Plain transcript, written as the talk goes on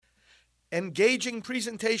engaging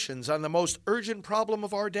presentations on the most urgent problem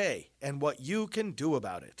of our day and what you can do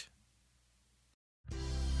about it.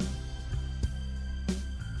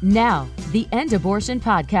 Now, the End Abortion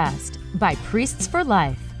Podcast by Priests for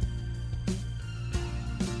Life.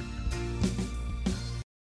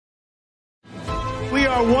 We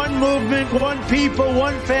are one movement, one people,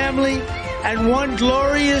 one family, and one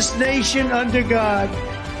glorious nation under God.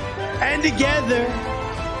 And together,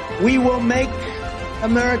 we will make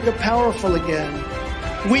America powerful again.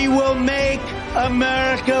 We will make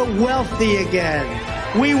America wealthy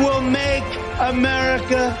again. We will make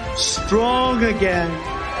America strong again.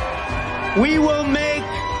 We will make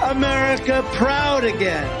America proud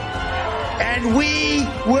again. And we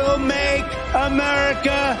will make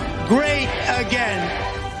America great again.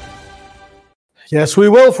 Yes, we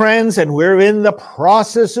will, friends, and we're in the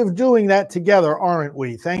process of doing that together, aren't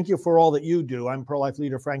we? Thank you for all that you do. I'm pro-life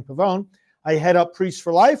leader Frank Pavone. I head up Priests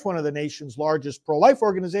for Life, one of the nation's largest pro-life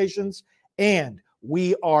organizations, and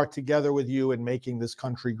we are together with you in making this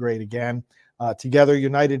country great again, together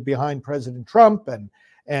united behind President Trump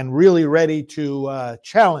and really ready to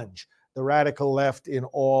challenge the radical left in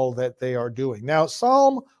all that they are doing. Now,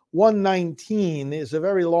 Psalm 119 is a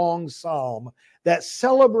very long psalm that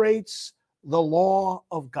celebrates the law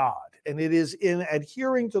of God, and it is in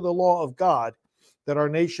adhering to the law of God that our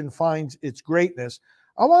nation finds its greatness.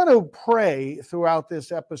 I want to pray throughout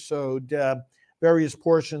this episode various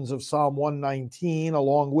portions of Psalm 119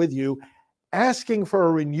 along with you, asking for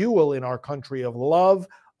a renewal in our country of love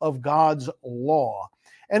of God's law.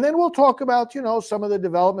 And then we'll talk about, some of the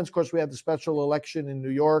developments. Of course, we had the special election in New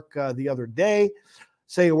York the other day.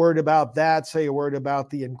 Say a word about that. Say a word about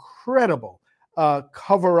the incredible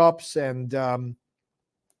cover-ups and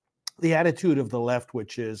the attitude of the left,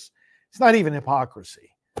 which is, it's not even hypocrisy,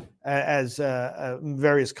 as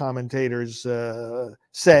various commentators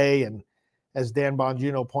say, and as Dan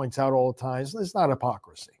Bongino points out all the time. It's not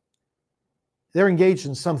hypocrisy. They're engaged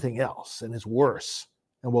in something else, and it's worse.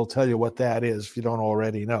 And we'll tell you what that is if you don't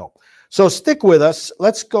already know. So stick with us.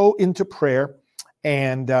 Let's go into prayer,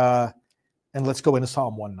 and let's go into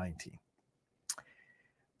Psalm 119.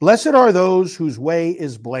 Blessed are those whose way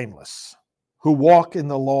is blameless, who walk in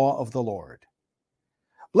the law of the Lord.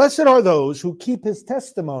 Blessed are those who keep his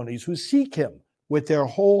testimonies, who seek him with their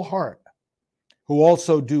whole heart, who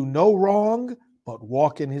also do no wrong, but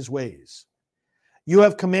walk in his ways. You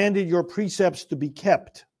have commanded your precepts to be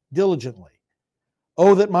kept diligently.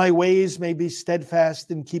 Oh, that my ways may be steadfast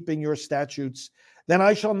in keeping your statutes. Then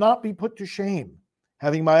I shall not be put to shame,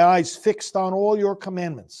 having my eyes fixed on all your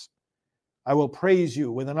commandments. I will praise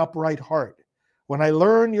you with an upright heart when I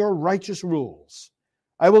learn your righteous rules.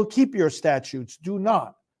 I will keep your statutes. Do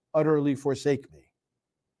not utterly forsake me.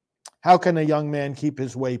 How can a young man keep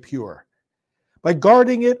his way pure? By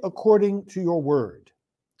guarding it according to your word.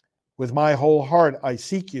 With my whole heart I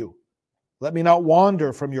seek you. Let me not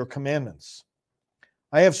wander from your commandments.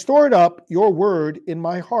 I have stored up your word in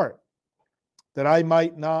my heart, that I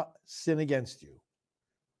might not sin against you.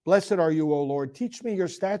 Blessed are you, O Lord. Teach me your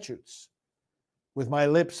statutes. With my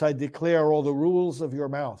lips I declare all the rules of your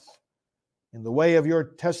mouth. In the way of your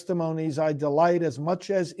testimonies I delight as much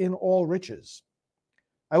as in all riches.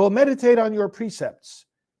 I will meditate on your precepts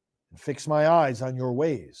and fix my eyes on your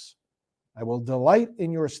ways. I will delight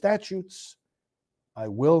in your statutes. I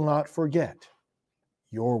will not forget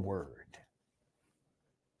your word.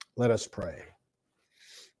 Let us pray.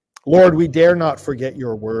 Lord, we dare not forget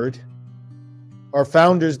your word. Our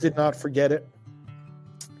founders did not forget it.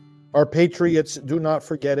 Our patriots do not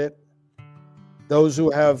forget it. Those who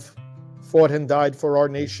have fought and died for our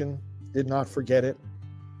nation did not forget it.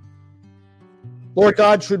 Lord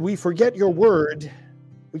God, should we forget your word,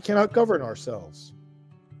 we cannot govern ourselves.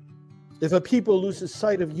 If a people loses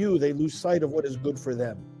sight of you, they lose sight of what is good for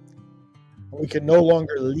them. We can no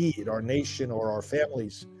longer lead our nation or our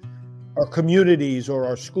families, our communities or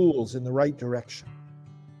our schools in the right direction.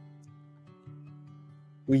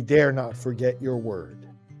 We dare not forget your word.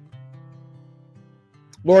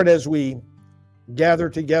 Lord, as we gather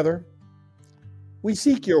together, we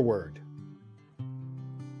seek your word.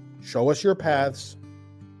 Show us your paths,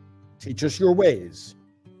 teach us your ways,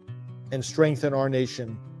 and strengthen our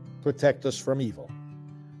nation, protect us from evil.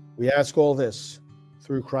 We ask all this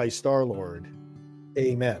through Christ our Lord.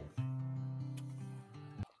 Amen.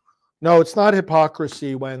 No, it's not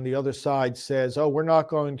hypocrisy when the other side says, we're not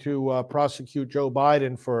going to prosecute Joe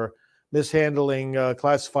Biden for mishandling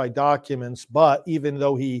classified documents, but even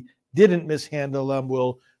though he didn't mishandle them,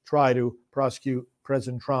 we'll try to prosecute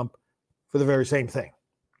President Trump for the very same thing.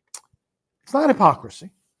 It's not hypocrisy.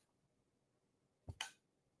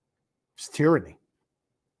 It's tyranny.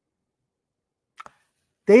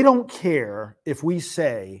 They don't care if we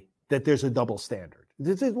say that there's a double standard.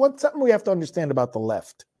 This is something we have to understand about the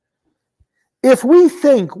left. If we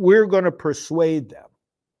think we're going to persuade them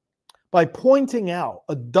by pointing out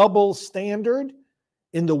a double standard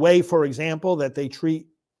in the way, for example, that they treat,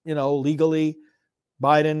 legally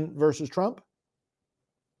Biden versus Trump,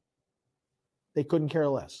 they couldn't care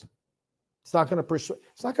less. It's not going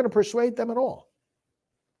to persuade them at all.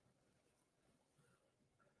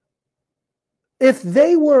 If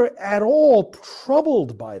they were at all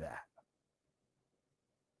troubled by that,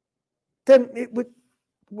 then it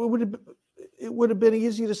would have been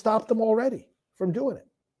easy to stop them already from doing it.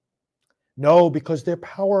 No, because they're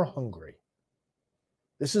power hungry.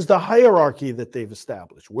 This is the hierarchy that they've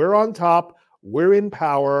established. We're on top. We're in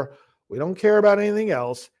power. We don't care about anything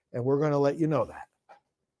else, and we're going to let you know that.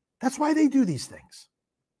 That's why they do these things.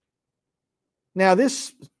 Now,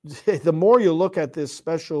 the more you look at this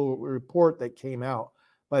special report that came out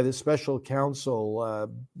by the special counsel,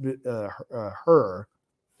 Hur,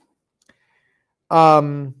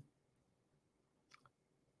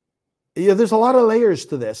 there's a lot of layers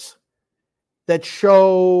to this that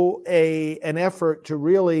show an effort to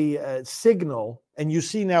really signal, and you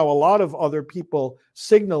see now a lot of other people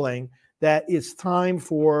signaling that it's time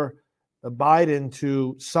for Biden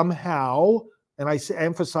to somehow, and I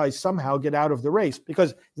emphasize somehow, get out of the race,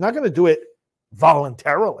 because he's not going to do it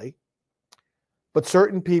voluntarily. But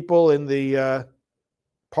certain people in the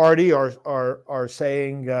party are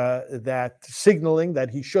saying that, signaling that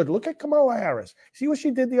he should. Look at Kamala Harris. See what she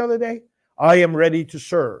did the other day? I am ready to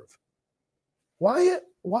serve. Why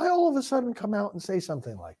all of a sudden come out and say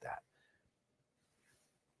something like that?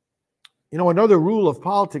 Another rule of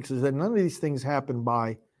politics is that none of these things happen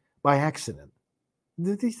by accident.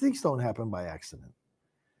 These things don't happen by accident.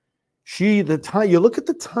 You look at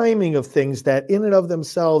the timing of things that in and of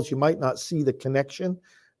themselves, you might not see the connection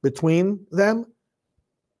between them.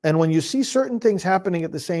 And when you see certain things happening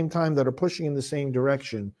at the same time that are pushing in the same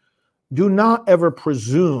direction, do not ever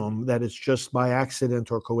presume that it's just by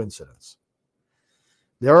accident or coincidence.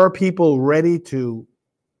 There are people ready to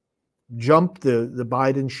jump the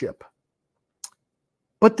Biden ship.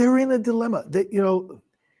 But they're in a dilemma.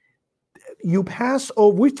 You pass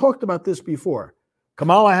over. We've talked about this before.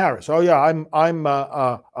 Kamala Harris. Oh yeah, I'm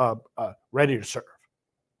ready to serve.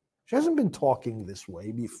 She hasn't been talking this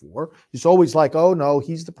way before. It's always like, oh no,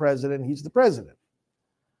 he's the president. He's the president.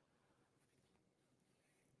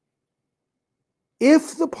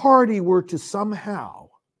 If the party were to somehow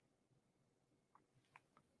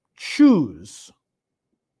choose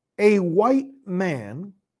a white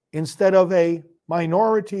man instead of a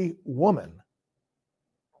minority woman,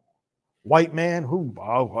 white man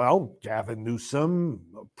Gavin Newsom,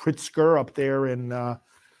 Pritzker up there in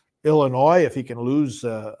Illinois, if he can lose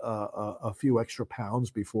a few extra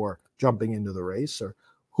pounds before jumping into the race, or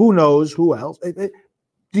who knows who else. Do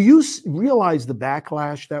you realize the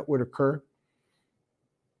backlash that would occur?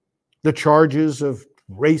 The charges of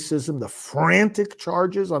racism, the frantic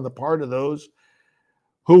charges on the part of those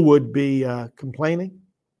who would be complaining.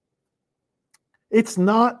 It's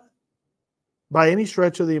not, by any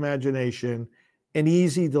stretch of the imagination, an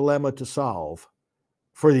easy dilemma to solve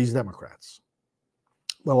for these Democrats.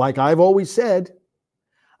 But like I've always said,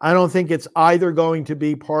 I don't think it's either going to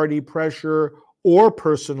be party pressure or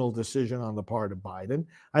personal decision on the part of Biden.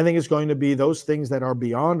 I think it's going to be those things that are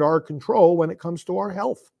beyond our control when it comes to our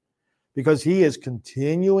health, because he is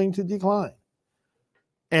continuing to decline.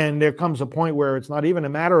 And there comes a point where it's not even a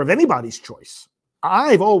matter of anybody's choice.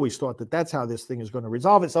 I've always thought that that's how this thing is going to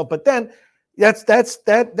resolve itself. But then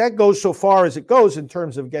that goes so far as it goes in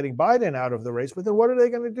terms of getting Biden out of the race. But then what are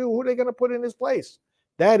they going to do? Who are they going to put in his place?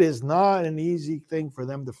 That is not an easy thing for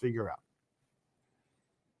them to figure out.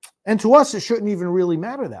 And to us, it shouldn't even really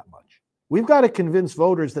matter that much. We've got to convince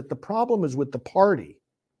voters that the problem is with the party.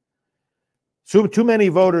 So too many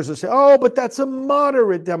voters will say, oh, but that's a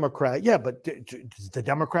moderate Democrat. Yeah, but is the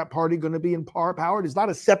Democrat Party going to be in power? There's not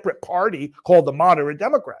a separate party called the moderate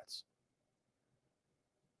Democrats.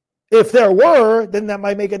 If there were, then that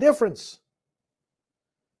might make a difference.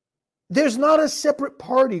 There's not a separate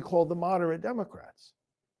party called the moderate Democrats.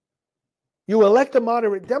 You elect a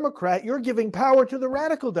moderate Democrat, you're giving power to the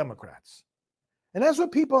radical Democrats. And that's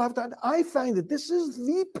what people have done. I find that this is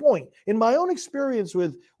the point in my own experience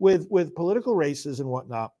with political races and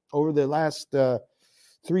whatnot over the last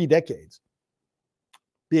 3 decades,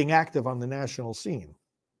 being active on the national scene.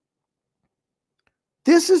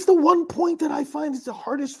 This is the one point that I find is the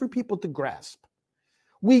hardest for people to grasp.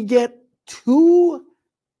 We get too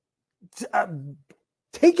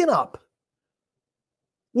taken up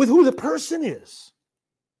with who the person is.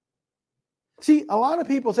 See, a lot of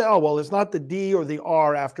people say, oh, well, it's not the D or the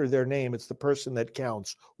R after their name. It's the person that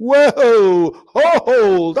counts. Whoa,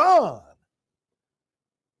 hold on.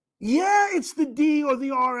 Yeah, it's the D or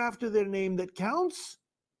the R after their name that counts.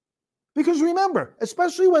 Because remember,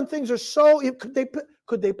 especially when things are so,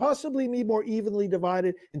 could they possibly be more evenly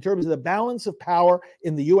divided in terms of the balance of power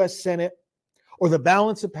in the U.S. Senate or the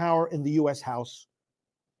balance of power in the U.S. House?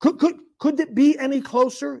 Could it be any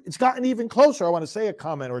closer? It's gotten even closer. I want to say a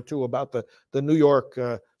comment or two about the New York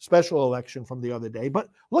special election from the other day. But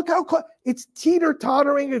look how it's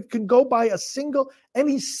teeter-tottering. It can go by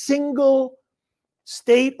any single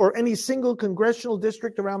state or any single congressional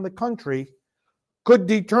district around the country could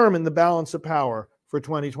determine the balance of power for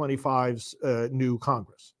 2025's new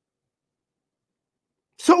Congress.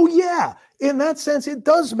 So yeah, in that sense, it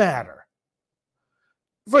does matter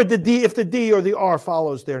for the D if the D or the R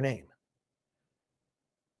follows their name.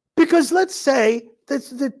 Because let's say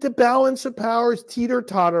that the balance of power is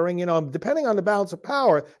teeter-tottering, depending on the balance of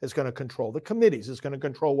power, it's going to control the committees. It's going to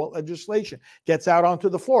control what legislation gets out onto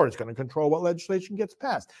the floor. It's going to control what legislation gets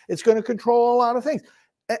passed. It's going to control a lot of things.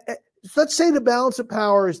 Let's say the balance of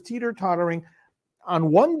power is teeter-tottering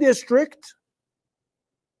on one district,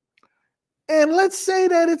 and let's say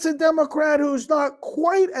that it's a Democrat who's not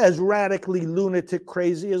quite as radically lunatic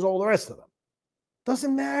crazy as all the rest of them.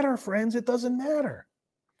 Doesn't matter, friends. It doesn't matter.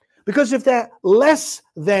 Because if that less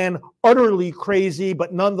than utterly crazy,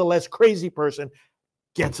 but nonetheless crazy person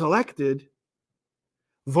gets elected,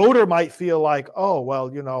 voter might feel like, oh,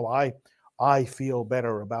 well, I feel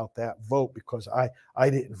better about that vote because I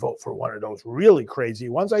didn't vote for one of those really crazy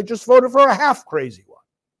ones. I just voted for a half crazy one.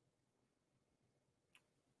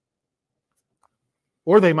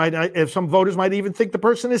 Or they might, if some voters might even think the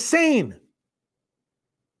person is sane.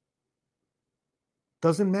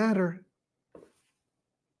 Doesn't matter.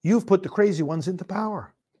 You've put the crazy ones into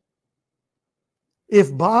power.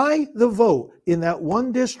 If by the vote in that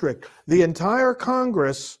one district, the entire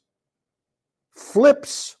Congress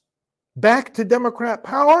flips back to Democrat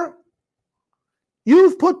power,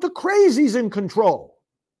 you've put the crazies in control.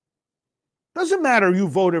 Doesn't matter you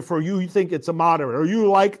voted for, you think it's a moderate, or you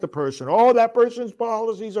like the person. Oh, that person's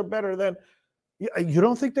policies are better than. You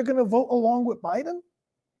don't think they're going to vote along with Biden?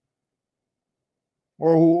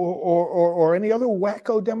 Or any other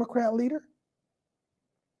wacko Democrat leader?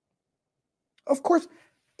 Of course,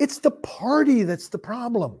 it's the party that's the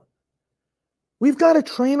problem. We've got to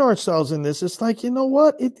train ourselves in this. It's like, you know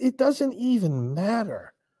what? It doesn't even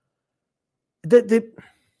matter. They're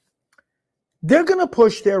going to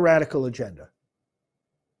push their radical agenda.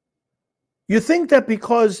 You think that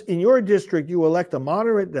because in your district you elect a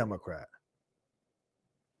moderate Democrat,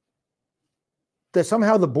 that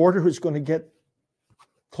somehow the border is going to get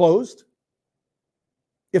closed?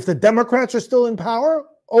 If the Democrats are still in power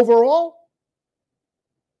overall?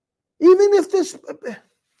 Even if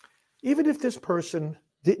this person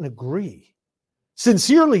didn't agree,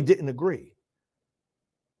 sincerely didn't agree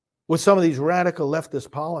with some of these radical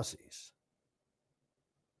leftist policies,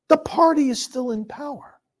 the party is still in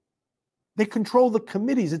power. They control the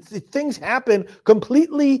committees. Things happen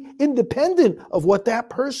completely independent of what that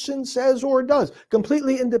person says or does,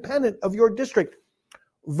 completely independent of your district.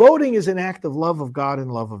 Voting is an act of love of God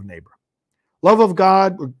and love of neighbor. Love of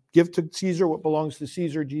God, or give to Caesar what belongs to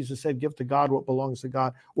Caesar. Jesus said, give to God what belongs to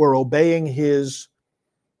God. We're obeying his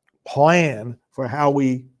plan for how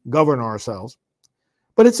we govern ourselves.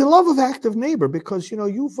 But it's a love of act of neighbor because,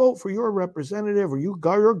 you vote for your representative or your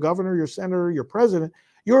governor, your senator, your president.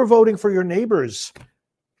 You're voting for your neighbor's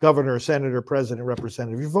governor, senator, president,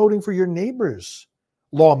 representative. You're voting for your neighbor's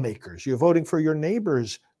lawmakers. You're voting for your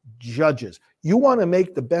neighbor's judges. You want to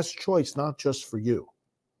make the best choice, not just for you.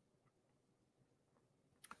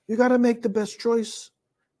 You got to make the best choice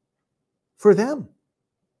for them.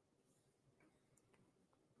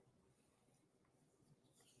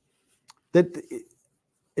 That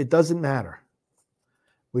it doesn't matter.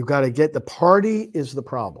 We've got to get, the party is the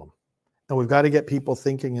problem. And we've got to get people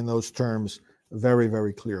thinking in those terms very,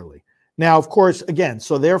 very clearly. Now, of course, again,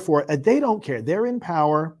 so therefore, they don't care. They're in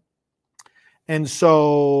power. And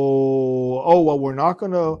so, we're not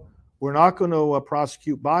going to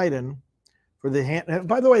prosecute Biden for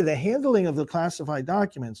by the way, the handling of the classified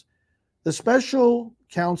documents. The special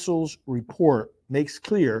counsel's report makes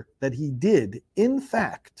clear that he did, in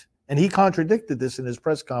fact, and he contradicted this in his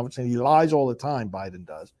press conference, and he lies all the time, Biden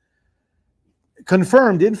does,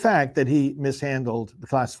 confirmed, in fact, that he mishandled the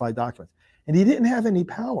classified documents. And he didn't have any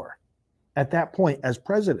power at that point as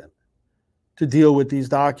president to deal with these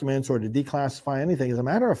documents or to declassify anything. As a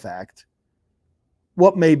matter of fact,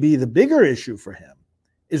 what may be the bigger issue for him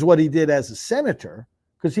is what he did as a senator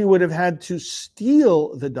because he would have had to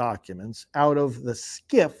steal the documents out of the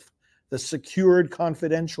SCIF, the secured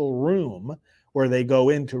confidential room where they go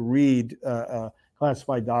in to read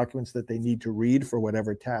classified documents that they need to read for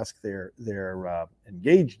whatever task they're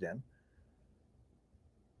engaged in.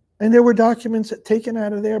 And there were documents taken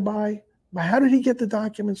out of there by how did he get the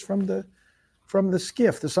documents from the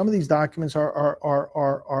SCIF? Some of these documents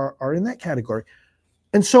are in that category.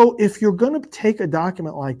 And so if you're going to take a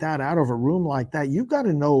document like that out of a room like that, you've got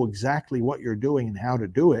to know exactly what you're doing and how to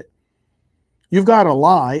do it. You've got to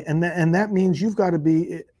lie, and that means you've got to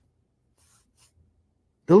be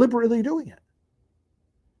deliberately doing it.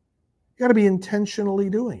 You got to be intentionally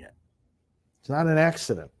doing it. It's not an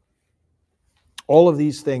accident. All of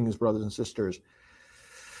these things, brothers and sisters,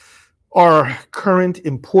 are current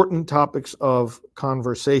important topics of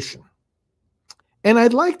conversation. And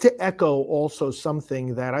I'd like to echo also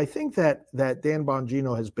something that I think that Dan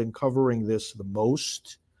Bongino has been covering this the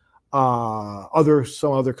most. Some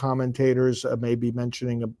other commentators may be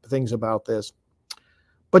mentioning things about this.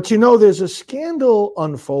 But there's a scandal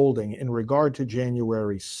unfolding in regard to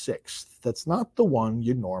January 6th that's not the one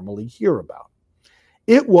you normally hear about.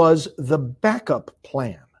 It was the backup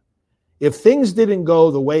plan. If things didn't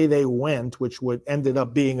go the way they went, which ended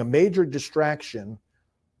up being a major distraction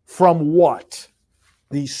from what?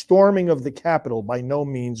 The storming of the Capitol, by no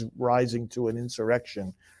means rising to an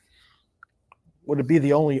insurrection. Would it be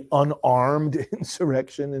the only unarmed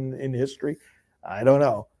insurrection in history? I don't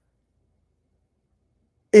know.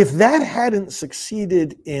 If that hadn't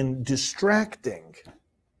succeeded in distracting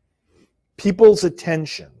people's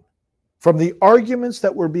attention from the arguments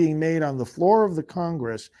that were being made on the floor of the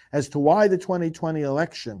Congress as to why the 2020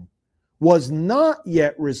 election was not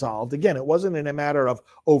yet resolved, again, it wasn't in a matter of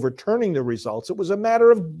overturning the results, it was a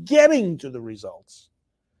matter of getting to the results.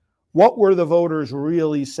 What were the voters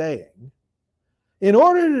really saying? In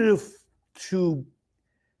order to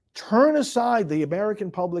turn aside the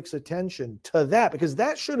American public's attention to that, because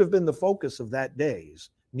that should have been the focus of that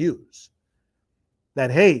day's news,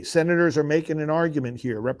 that, hey, senators are making an argument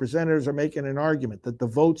here, representatives are making an argument that the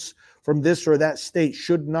votes from this or that state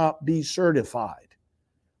should not be certified.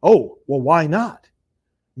 Oh, well, why not?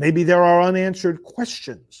 Maybe there are unanswered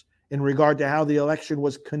questions in regard to how the election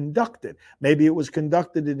was conducted. Maybe it was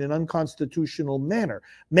conducted in an unconstitutional manner.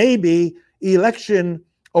 Maybe election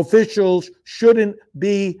officials shouldn't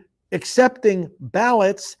be accepting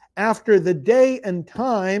ballots after the day and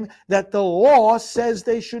time that the law says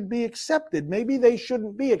they should be accepted. Maybe they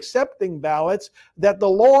shouldn't be accepting ballots that the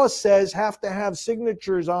law says have to have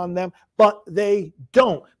signatures on them, but they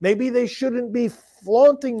don't. Maybe they shouldn't be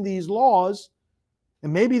flaunting these laws,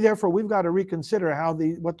 and maybe therefore we've got to reconsider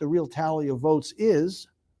what the real tally of votes is.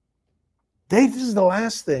 This is the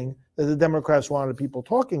last thing that the Democrats wanted people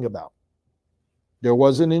talking about. There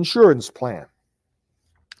was an insurance plan.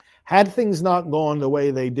 Had things not gone the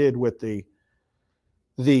way they did with the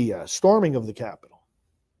storming of the Capitol,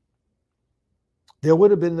 there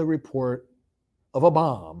would have been the report of a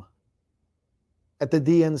bomb at the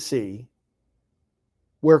DNC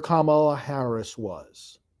where Kamala Harris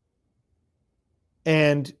was.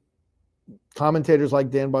 And commentators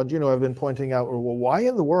like Dan Bongino have been pointing out, well, why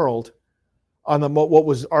in the world on what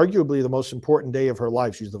was arguably the most important day of her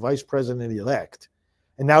life, she's the vice president-elect,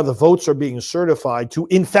 and now the votes are being certified to,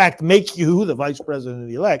 in fact, make you the vice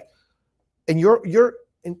president-elect, and you're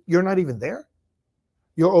not even there?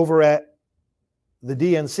 You're over at the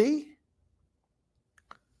DNC?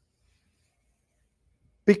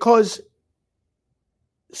 Because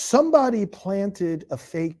somebody planted a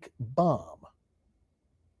fake bomb.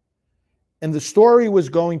 And the story was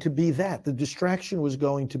going to be that. The distraction was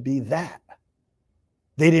going to be that.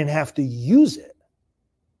 They didn't have to use it.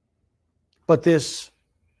 But this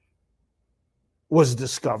was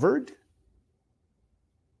discovered.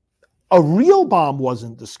 A real bomb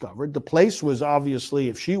wasn't discovered. The place was obviously,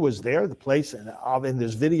 if she was there, the place, and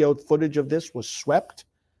there's video footage of this, was swept.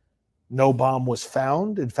 No bomb was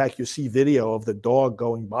found. In fact, you see video of the dog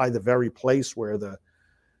going by the very place where the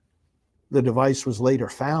device was later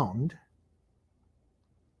found.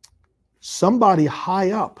 Somebody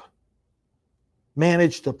high up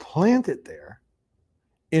managed to plant it there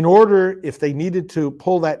in order, if they needed to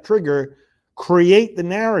pull that trigger, create the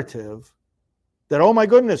narrative that, oh my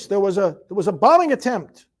goodness, there was a bombing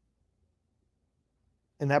attempt.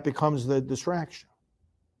 And that becomes the distraction.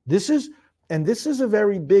 This is a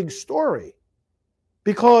very big story,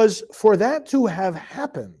 because for that to have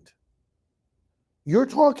happened, you're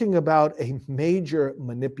talking about a major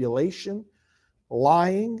manipulation,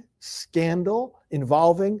 lying, scandal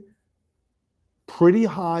involving pretty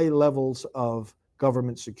high levels of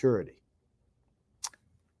government security.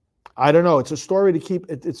 I don't know. It's a story to keep.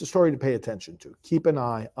 It's a story to pay attention to. Keep an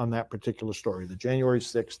eye on that particular story, the January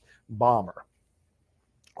 6th bomber.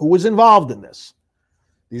 Who was involved in this?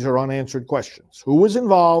 These are unanswered questions. Who was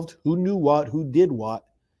involved? Who knew what? Who did what?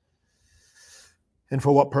 And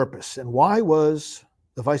for what purpose? And why was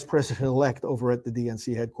the vice president-elect over at the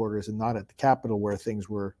DNC headquarters and not at the Capitol where things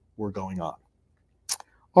were going on?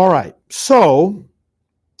 All right. So,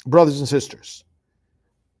 brothers and sisters,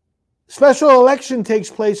 special election takes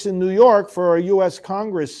place in New York for a U.S.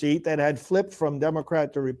 Congress seat that had flipped from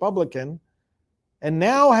Democrat to Republican and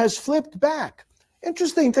now has flipped back.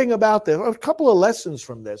 Interesting thing about this, a couple of lessons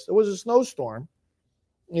from this. There was a snowstorm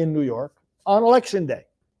in New York on Election Day.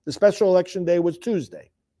 The special election day was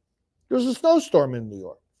Tuesday. There was a snowstorm in New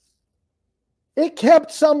York. It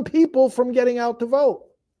kept some people from getting out to vote.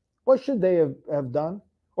 What should they have done?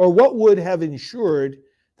 Or what would have ensured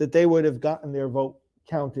that they would have gotten their vote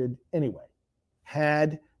counted anyway,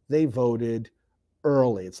 had they voted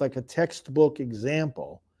early? It's like a textbook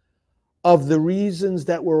example of the reasons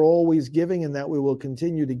that we're always giving and that we will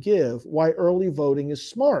continue to give why early voting is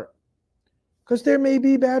smart. Because there may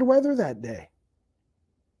be bad weather that day.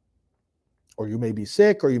 Or you may be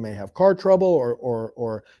sick, or you may have car trouble,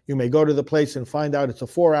 or you may go to the place and find out it's a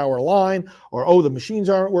 4-hour line, or, oh, the machines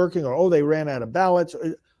aren't working, or, oh, they ran out of ballots.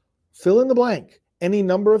 Fill in the blank. Any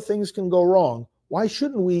number of things can go wrong. Why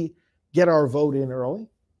shouldn't we get our vote in early?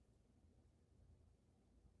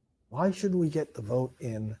 Why shouldn't we get the vote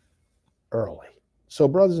in early? So,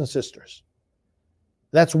 brothers and sisters,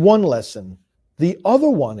 that's one lesson. The other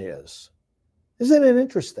one is, isn't it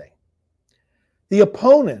interesting? The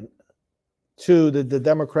opponent to the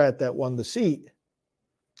Democrat that won the seat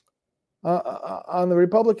on the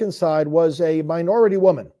Republican side was a minority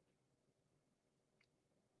woman.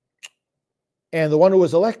 And the one who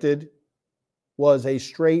was elected was a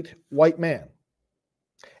straight white man.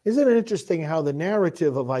 Isn't it interesting how the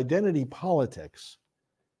narrative of identity politics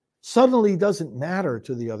suddenly doesn't matter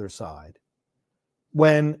to the other side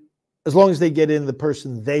when, as long as they get in the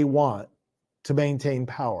person they want to maintain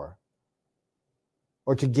power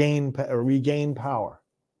or to gain or regain power?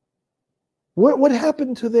 What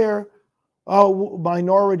happened to their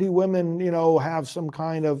minority women, have some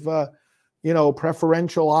kind of,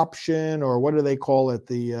 preferential option, or what do they call it?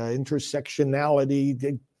 The intersectionality,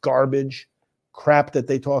 the garbage crap that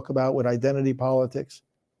they talk about with identity politics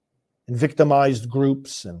and victimized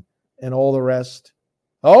groups and all the rest.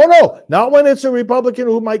 Oh, no, not when it's a Republican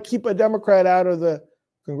who might keep a Democrat out of the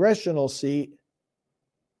congressional seat.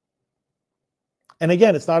 And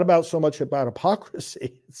again, it's not about so much about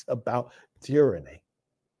hypocrisy. It's about tyranny.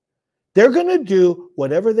 They're going to do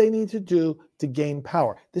whatever they need to do to gain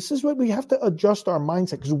power. This is what we have to adjust our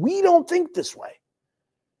mindset, because we don't think this way.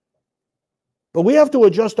 But we have to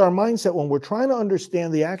adjust our mindset when we're trying to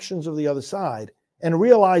understand the actions of the other side and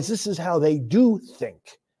realize this is how they do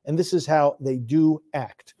think and this is how they do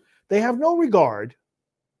act. They have no regard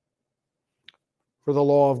for the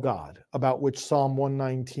law of God, about which Psalm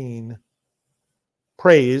 119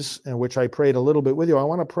 prays, and which I prayed a little bit with you. I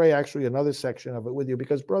want to pray actually another section of it with you,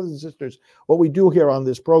 because, brothers and sisters, what we do here on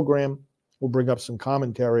this program, we'll bring up some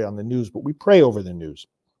commentary on the news, but we pray over the news.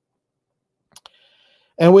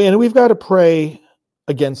 And we've got to pray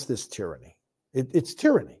against this tyranny. It's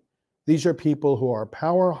tyranny. These are people who are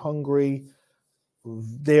power hungry.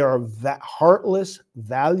 They are heartless,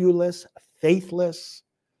 valueless, faithless.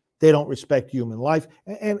 They don't respect human life.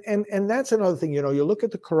 And that's another thing. You look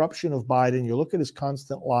at the corruption of Biden, you look at his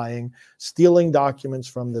constant lying, stealing documents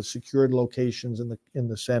from the secured locations in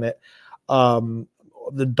the Senate,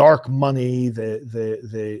 the dark money,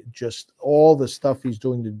 the just all the stuff he's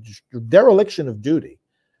doing, the dereliction of duty,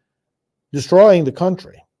 destroying the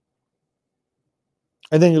country.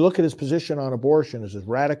 And then you look at his position on abortion as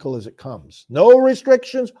radical as it comes. No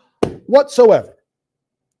restrictions whatsoever.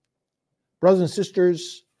 Brothers and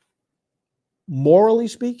sisters, morally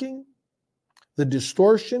speaking, the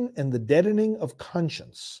distortion and the deadening of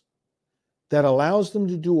conscience that allows them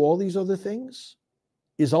to do all these other things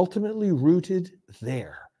is ultimately rooted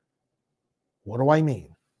there. What do I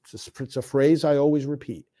mean? It's a phrase I always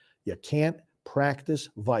repeat. You can't practice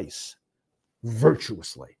vice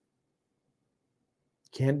virtuously.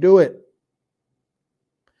 Can't do it.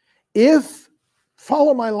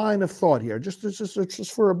 Follow my line of thought here,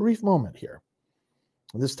 just for a brief moment here.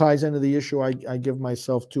 This ties into the issue I give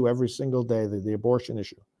myself to every single day, the abortion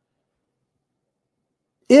issue.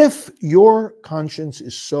 If your conscience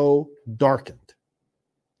is so darkened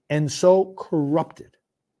and so corrupted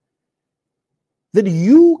that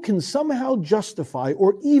you can somehow justify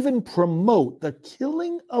or even promote the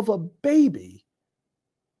killing of a baby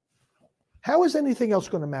how is anything else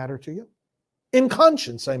going to matter to you? In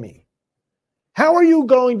conscience, I mean. How are you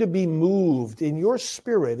going to be moved in your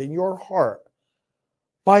spirit, in your heart,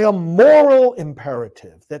 by a moral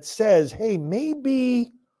imperative that says, hey,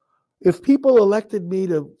 maybe if people elected me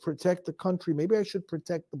to protect the country, maybe I should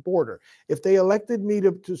protect the border. If they elected me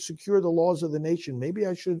to secure the laws of the nation, maybe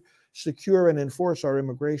I should secure and enforce our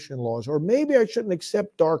immigration laws. Or maybe I shouldn't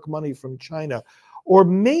accept dark money from China. Or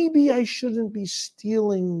maybe I shouldn't be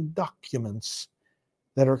stealing documents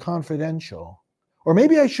that are confidential. Or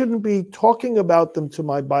maybe I shouldn't be talking about them to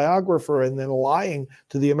my biographer and then lying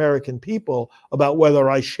to the American people about whether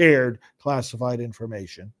I shared classified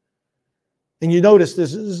information. And you notice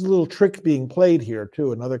this is a little trick being played here,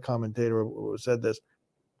 too. Another commentator said this.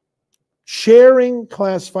 Sharing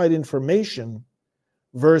classified information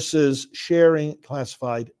versus sharing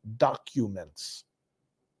classified documents.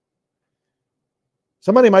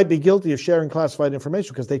 Somebody might be guilty of sharing classified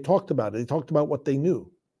information because they talked about it. They talked about what they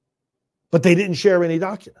knew. But they didn't share any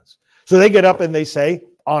documents. So they get up and they say,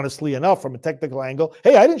 honestly enough, from a technical angle,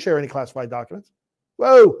 hey, I didn't share any classified documents.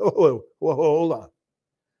 Whoa, hold on.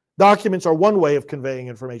 Documents are one way of conveying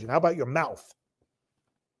information. How about your mouth?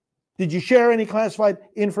 Did you share any classified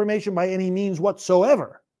information by any means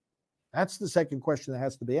whatsoever? That's the second question that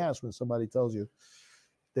has to be asked when somebody tells you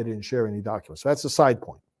they didn't share any documents. So that's a side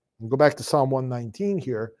point. We'll go back to Psalm 119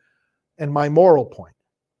 here and my moral point.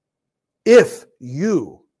 If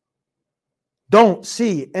you don't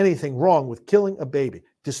see anything wrong with killing a baby,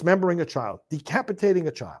 dismembering a child, decapitating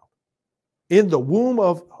a child in the womb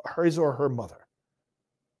of his or her mother,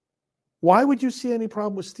 why would you see any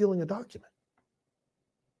problem with stealing a document?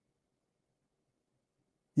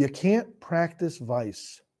 You can't practice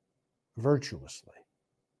vice virtuously.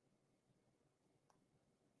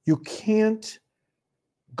 You can't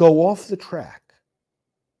go off the track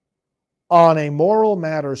on a moral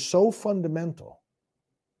matter so fundamental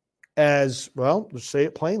as, well, let's say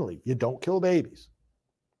it plainly, you don't kill babies.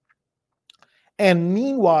 And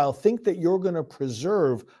meanwhile, think that you're going to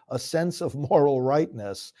preserve a sense of moral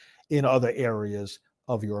rightness in other areas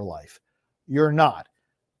of your life. You're not.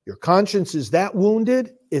 Your conscience is that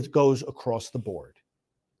wounded, it goes across the board.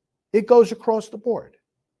 It goes across the board.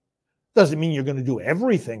 Doesn't mean you're going to do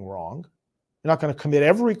everything wrong. You're not going to commit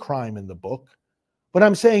every crime in the book. But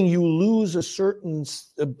I'm saying you lose a certain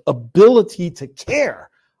ability to care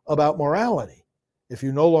about morality if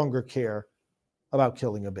you no longer care about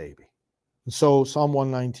killing a baby. And so Psalm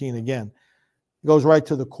 119 again goes right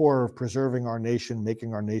to the core of preserving our nation,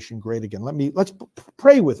 making our nation great again. Let's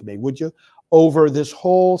pray with me, would you, over this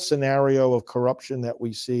whole scenario of corruption that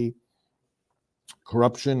we see,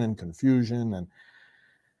 corruption and confusion. And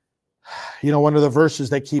you know, one of the verses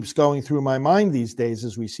that keeps going through my mind these days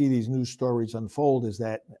as we see these news stories unfold is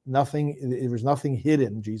that there's nothing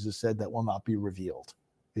hidden, Jesus said, that will not be revealed.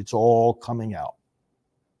 It's all coming out.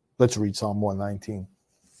 Let's read Psalm 119.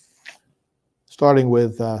 Starting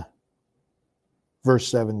with verse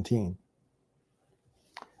 17.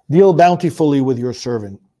 Deal bountifully with your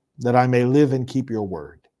servant, that I may live and keep your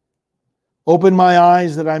word. Open my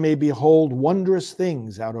eyes that I may behold wondrous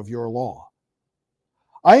things out of your law.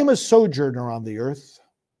 I am a sojourner on the earth.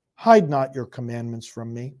 Hide not your commandments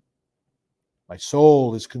from me. My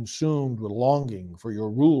soul is consumed with longing for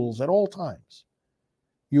your rules at all times.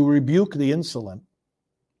 You rebuke the insolent,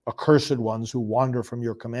 accursed ones who wander from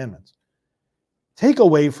your commandments. Take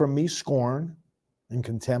away from me scorn and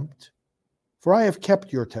contempt, for I have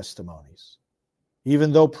kept your testimonies.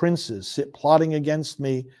 Even though princes sit plotting against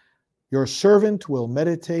me, your servant will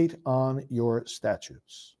meditate on your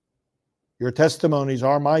statutes. Your testimonies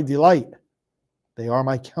are my delight. They are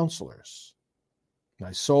my counselors.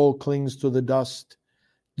 My soul clings to the dust.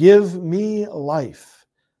 Give me life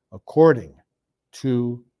according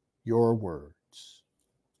to your words.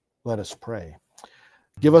 Let us pray.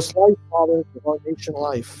 Give us life, Father, give our nation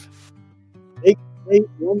life. Make great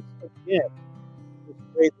once again this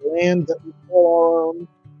great land that we call our own.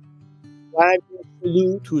 Flag we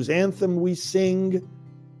salute, whose anthem we sing,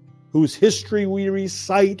 whose history we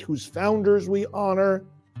recite, whose founders we honor,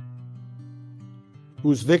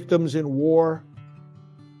 whose victims in war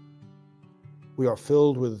we are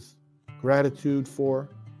filled with gratitude for.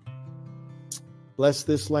 Bless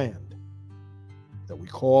this land that we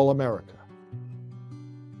call America.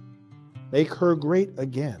 Make her great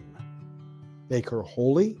again. Make her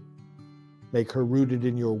holy. Make her rooted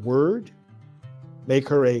in your word. Make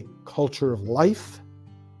her a culture of life.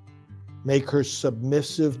 Make her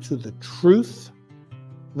submissive to the truth,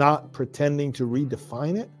 not pretending to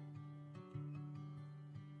redefine it.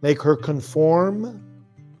 Make her conform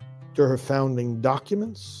to her founding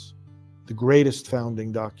documents. the greatest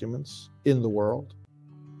founding documents in the world.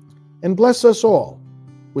 And bless us all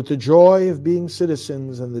with the joy of being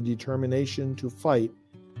citizens and the determination to fight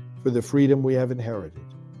for the freedom we have inherited.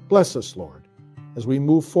 Bless us, Lord, as we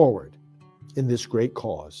move forward in this great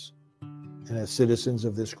cause and as citizens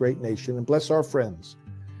of this great nation. And bless our friends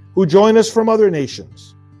who join us from other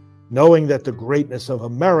nations, knowing that the greatness of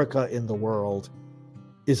America in the world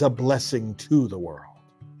is a blessing to the world.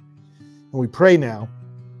 And we pray now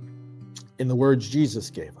in the words Jesus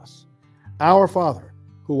gave us. Our Father,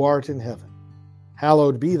 who art in heaven,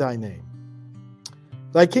 hallowed be thy name.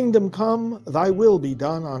 Thy kingdom come, thy will be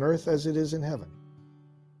done on earth as it is in heaven.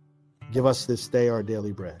 Give us this day our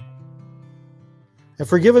daily bread. And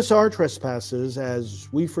forgive us our trespasses as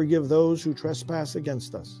we forgive those who trespass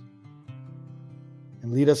against us.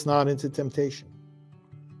 And lead us not into temptation,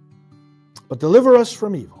 but deliver us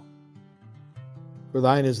from evil. For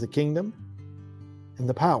thine is the kingdom and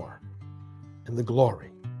the power and the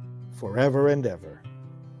glory forever and ever.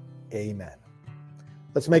 Amen.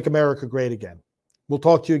 Let's make America great again. We'll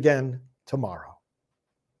talk to you again tomorrow.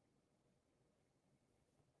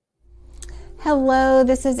 Hello,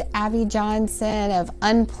 this is Abby Johnson of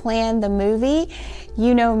Unplanned the Movie.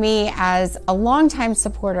 You know me as a longtime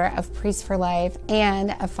supporter of Priests for Life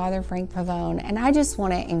and of Father Frank Pavone. And I just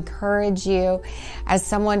want to encourage you, as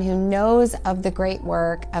someone who knows of the great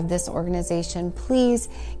work of this organization, please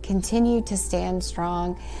continue to stand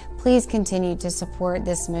strong. Please continue to support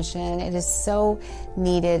this mission. It is so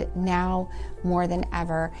needed now more than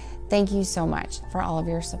ever. Thank you so much for all of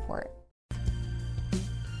your support.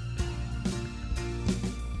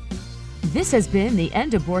 This has been the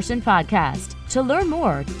End Abortion Podcast. To learn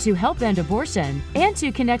more, to help end abortion, and to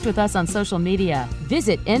connect with us on social media,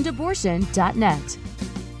 visit endabortion.net.